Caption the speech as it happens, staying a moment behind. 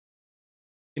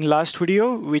In last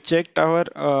video, we checked our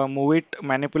Moveit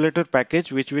manipulator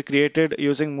package, which we created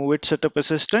using Moveit Setup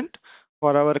Assistant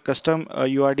for our custom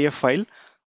URDF file,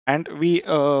 and we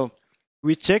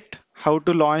checked how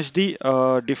to launch the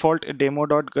default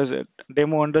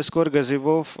demo underscore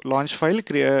gazebo launch file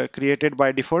created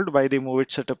by default by the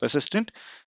Moveit Setup Assistant.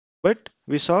 But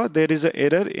we saw there is an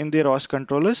error in the ROS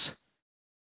controllers.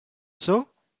 So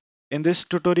in this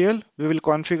tutorial, we will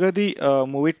configure the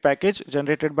Moveit package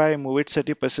generated by Moveit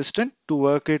Setup Assistant to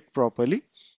work it properly.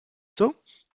 So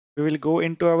we will go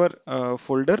into our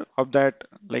folder of that,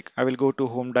 like I will go to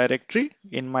home directory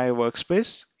in my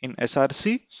workspace in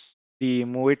SRC, the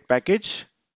Moveit package,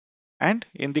 and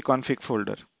in the config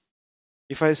folder.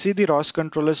 If I see the ROS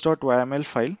controllers.yml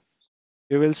file,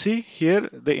 you will see here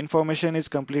the information is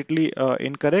completely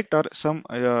incorrect, or some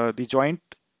the joint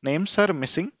names are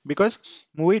missing because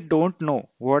we don't know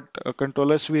what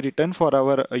controllers we return for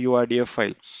our URDF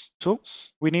file. So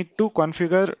we need to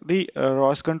configure the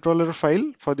ROS controller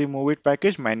file for the Moveit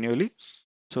package manually.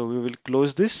 So we will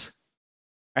close this,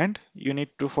 and you need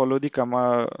to follow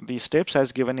the steps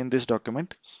as given in this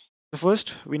document. So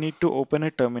first we need to open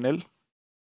a terminal.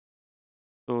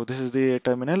 So this is the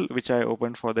terminal which I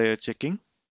opened for the checking.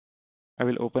 I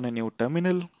will open a new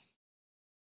terminal.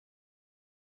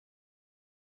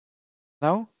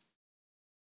 Now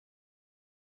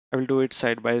I will do it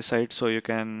side by side so you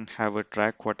can have a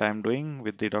track what I'm doing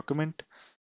with the document.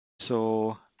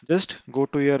 So just go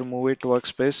to your Moveit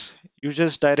workspace. You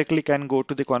just directly can go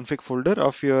to the config folder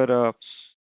of your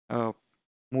uh,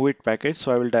 Moveit package.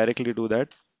 So I will directly do that.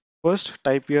 First,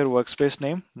 type your workspace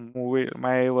name.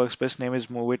 My workspace name is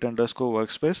Moveit underscore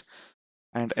workspace,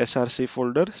 and src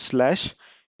folder slash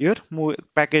your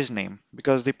package name,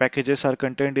 because the packages are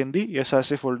contained in the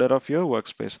src folder of your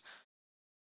workspace.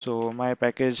 So my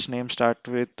package name start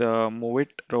with Moveit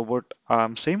robot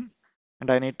arm sim, and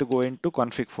I need to go into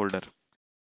config folder.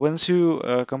 Once you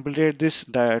completed this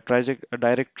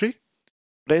directory,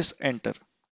 press enter.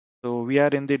 So we are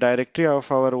in the directory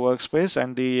of our workspace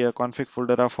and the config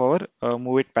folder of our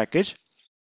Moveit package.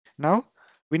 Now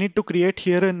we need to create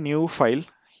here a new file.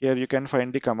 Here you can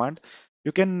find the command.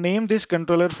 You can name this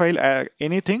controller file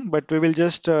anything, but we will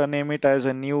just name it as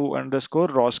a new underscore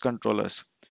ROS controllers.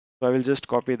 So I will just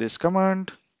copy this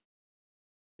command.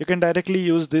 You can directly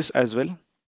use this as well.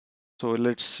 So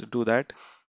let's do that.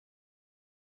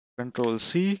 Control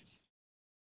C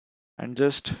and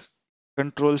just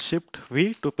Control Shift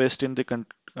V to paste in the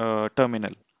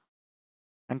terminal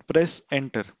and press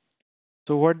enter.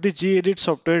 So what the gedit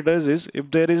software does is, if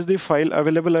there is the file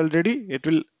available already, it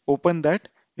will open that.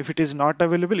 If it is not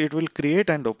available, it will create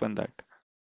and open that.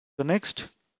 So next,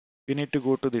 you need to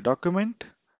go to the document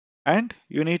and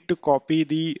you need to copy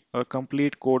the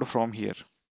complete code from here.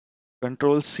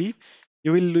 Control C.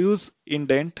 You will use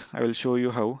indent. I will show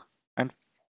you how, and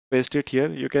paste it here.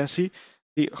 You can see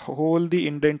the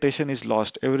indentation is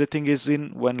lost. Everything is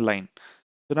in one line.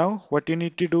 So now what you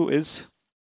need to do is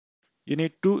you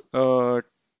need to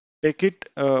take it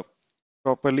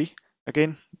properly.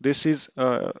 Again, this is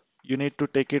you need to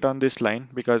take it on this line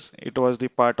because it was the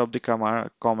part of the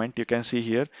comment. You can see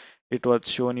here it was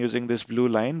shown using this blue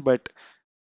line, but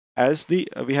as the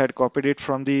we had copied it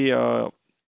from the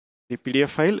PDF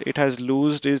file, it has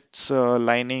loosed its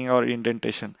lining or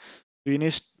indentation. We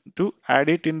need to add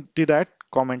it into that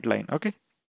comment line. Okay,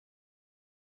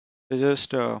 so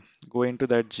just go into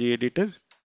that gedit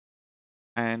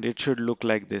and it should look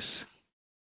like this.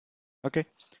 Okay,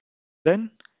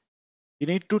 then you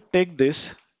need to take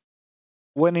this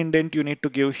one indent you need to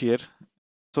give here.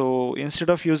 So instead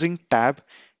of using tab,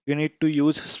 you need to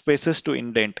use spaces to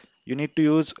indent. You need to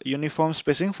use uniform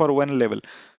spacing for one level.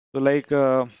 So like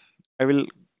I will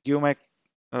give my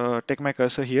take my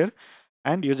cursor here,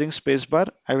 and using spacebar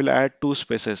I will add two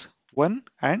spaces, 1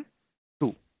 and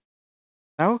 2.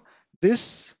 Now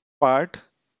this part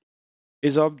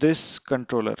is of this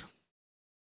controller.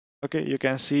 Okay, you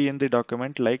can see in the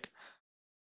document like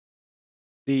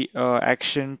the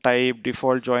action type,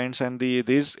 default joints, and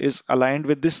this is aligned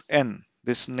with this n,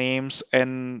 this names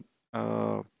n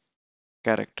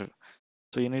character.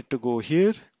 So you need to go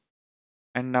here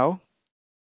and now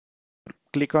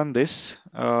click on this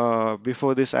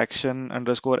before this action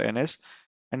underscore ns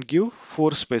and give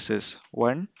 4 spaces,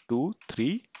 1, 2,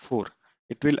 3, 4.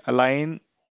 It will align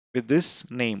with this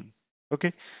name.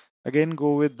 Okay, again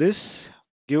go with this,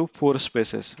 give 4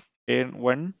 spaces, and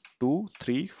 1, 2,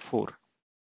 3, 4.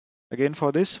 Again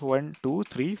for this 1, 2,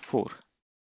 3, 4.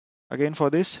 Again for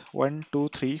this 1, 2,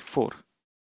 3, 4.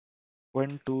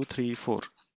 1, 2, 3, 4.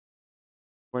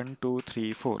 1, 2,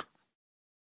 3, 4.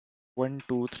 1,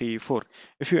 2, 3, 4.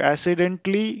 If you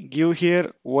accidentally give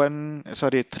here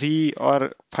 3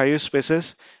 or 5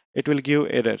 spaces, it will give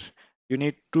error. You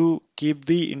need to keep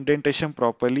the indentation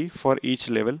properly for each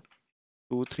level.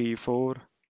 2, 3, 4,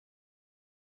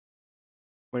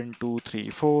 1, 2, 3,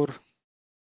 4,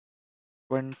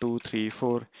 1, 2, 3,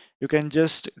 4. You can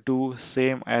just do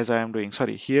same as I am doing.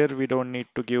 Sorry, here we don't need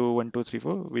to give 1, 2, 3,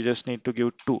 4. We just need to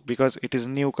give 2 because it is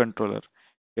new controller.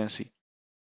 You can see.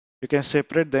 You can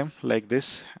separate them like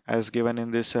this as given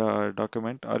in this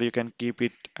document, or you can keep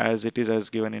it as it is as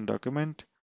given in document.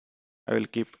 I will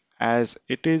keep as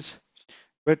it is.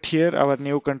 But here our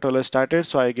new controller started,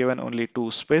 so I given only 2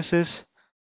 spaces.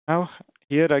 Now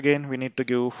here again we need to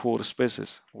give 4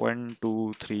 spaces. 1,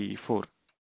 2, 3, 4.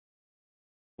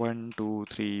 1, 2,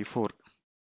 3, 4.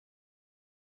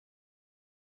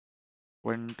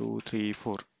 1, 2, 3,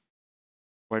 4.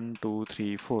 1, 2,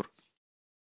 3, 4.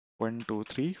 1, 2,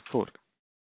 3, 4.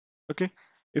 Okay.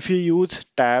 If you use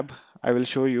tab, I will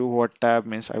show you what tab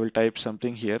means. I will type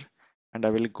something here and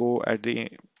I will go at the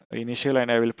initial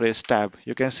and I will press tab.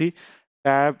 You can see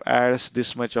tab adds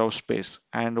this much of space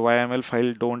and YML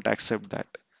file don't accept that.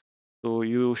 So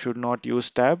you should not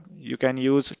use tab. You can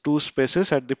use 2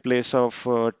 spaces at the place of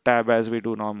tab as we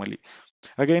do normally.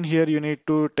 Again, here you need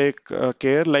to take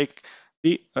care, like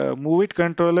the Moveit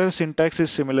controller syntax is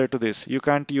similar to this. You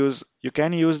can use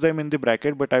them in the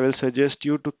bracket, but I will suggest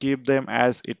you to keep them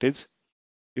as it is.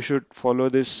 You should follow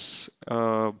this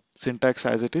syntax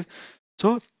as it is.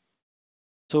 So,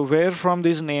 so where from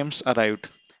these names arrived?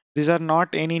 These are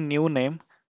not any new name.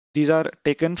 These are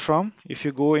taken from, if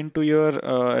you go into your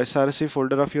SRC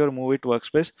folder of your Moveit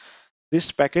workspace,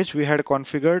 this package we had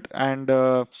configured, and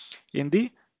in the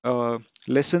uh,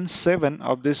 lesson 7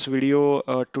 of this video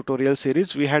tutorial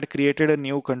series, we had created a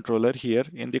new controller here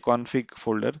in the config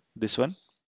folder, this one.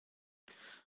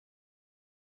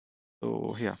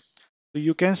 So yeah, so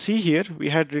you can see here we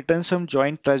had written some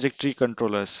joint trajectory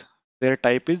controllers. Their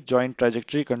type is joint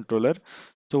trajectory controller.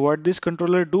 So what this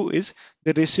controller do is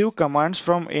they receive commands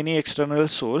from any external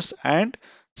source and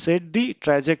set the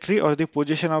trajectory or the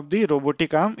position of the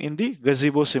robotic arm in the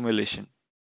gazebo simulation.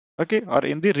 Okay, or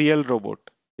in the real robot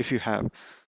if you have.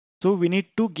 So we need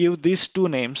to give these two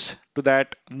names to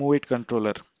that Moveit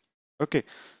controller. Okay,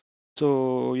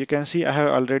 so you can see I have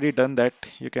already done that.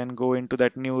 You can go into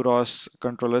that new ROS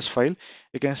controllers file.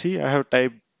 You can see I have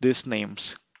typed these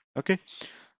names. Okay,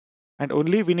 and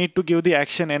only we need to give the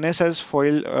action ns as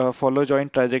follow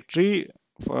joint trajectory.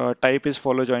 Type is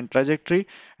follow joint trajectory,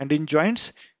 and in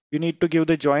joints you need to give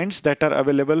the joints that are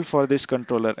available for this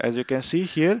controller. As you can see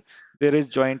here, there is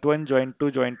joint 1, joint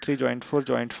 2, joint 3, joint 4,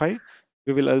 joint 5.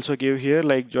 We will also give here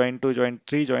like joint 2, joint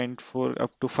 3, joint 4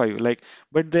 up to 5, like,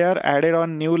 but they are added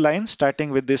on new line starting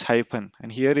with this hyphen,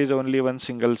 and here is only one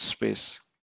single space.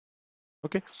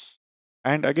 Okay,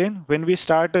 and again, when we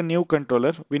start a new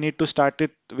controller, we need to start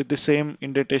it with the same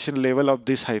indentation level of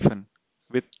this hyphen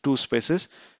with 2 spaces.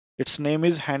 Its name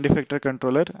is hand effector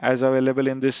controller as available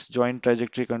in this joint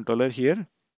trajectory controller here.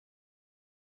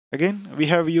 Again, we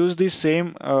have used the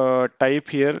same type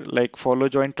here like follow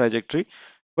joint trajectory,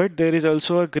 but there is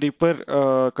also a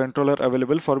gripper controller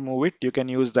available for Moveit. You can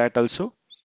use that also.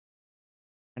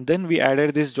 And then we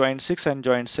added this joint 6 and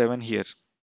joint 7 here.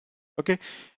 Okay,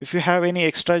 if you have any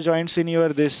extra joints in your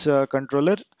this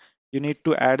controller, you need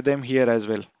to add them here as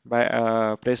well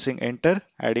by pressing enter,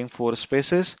 adding 4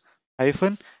 spaces,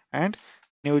 hyphen, and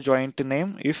new joint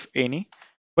name if any.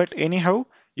 But anyhow,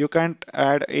 you can't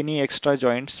add any extra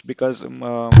joints because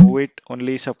Moveit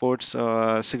only supports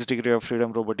 6 degree of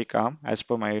freedom robotic arm as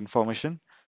per my information.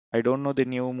 I don't know the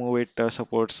new Moveit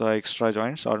supports extra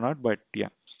joints or not, but yeah.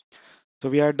 So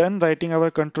we are done writing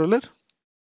our controller.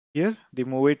 Here, the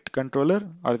Moveit controller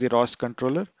or the ROS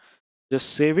controller, just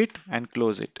save it and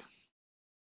close it.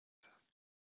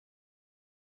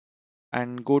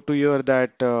 And go to your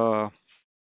that,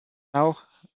 now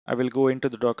I will go into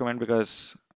the document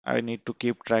because I need to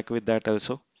keep track with that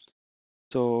also.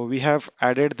 So we have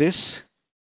added this.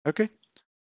 Okay,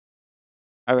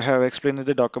 I have explained in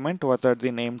the document what are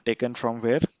the name taken from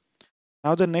where.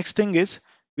 Now the next thing is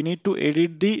we need to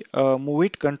edit the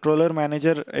Moveit controller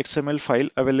manager XML file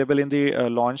available in the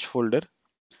launch folder.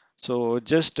 So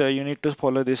just you need to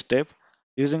follow this step.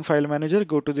 Using file manager,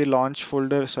 go to the launch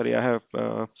folder. Sorry, I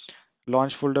have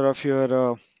launch folder of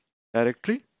your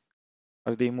directory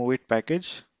or the Moveit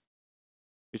package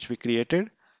which we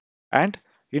created, and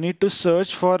you need to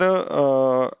search for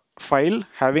a file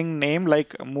having name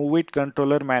like Moveit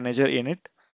controller manager in it.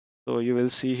 So you will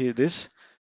see here this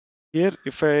here.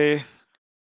 If I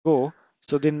go,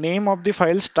 So the name of the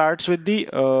file starts with the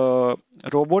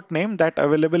robot name that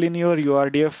available in your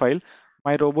URDF file.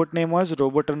 My robot name was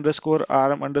robot underscore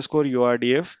arm underscore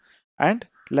URDF, and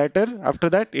later after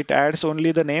that it adds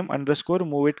only the name underscore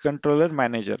Moveit controller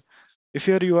manager. If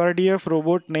your URDF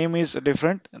robot name is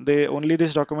different, they only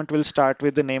this document will start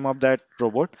with the name of that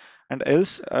robot, and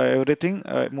else everything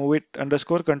Moveit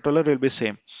underscore controller will be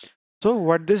same. So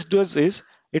what this does is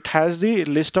it has the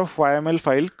list of YML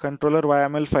file, controller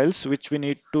YML files, which we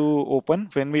need to open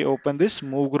when we open this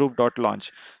move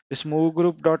group.launch. This move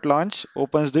group.launch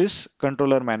opens this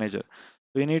controller manager.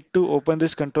 We need to open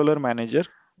this controller manager,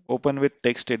 open with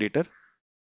text editor.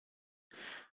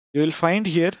 You will find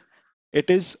here it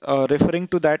is referring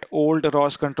to that old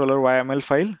ROS controller YML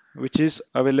file, which is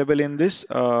available in this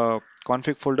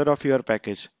config folder of your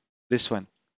package, this one.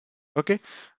 Okay,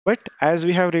 but as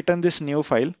we have written this new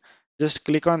file, just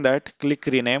click on that, click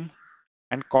rename,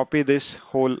 and copy this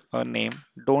whole name.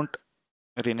 Don't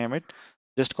rename it,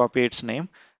 just copy its name.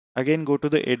 Again, go to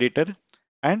the editor,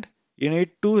 and you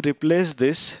need to replace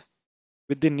this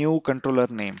with the new controller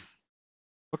name.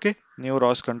 Okay, new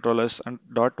ROS controllers and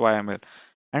 .yml,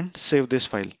 and save this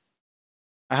file.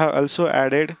 I have also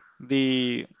added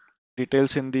the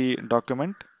details in the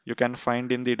document. You can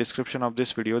find in the description of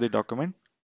this video the document.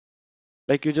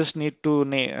 Like you just need to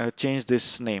change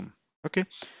this name. Okay,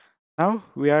 now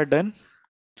we are done.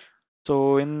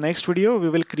 So in next video we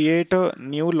will create a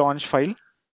new launch file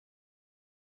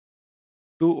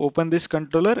to open this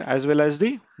controller as well as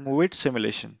the Moveit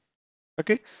simulation.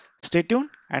 Okay, stay tuned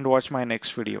and watch my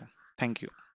next video. Thank you.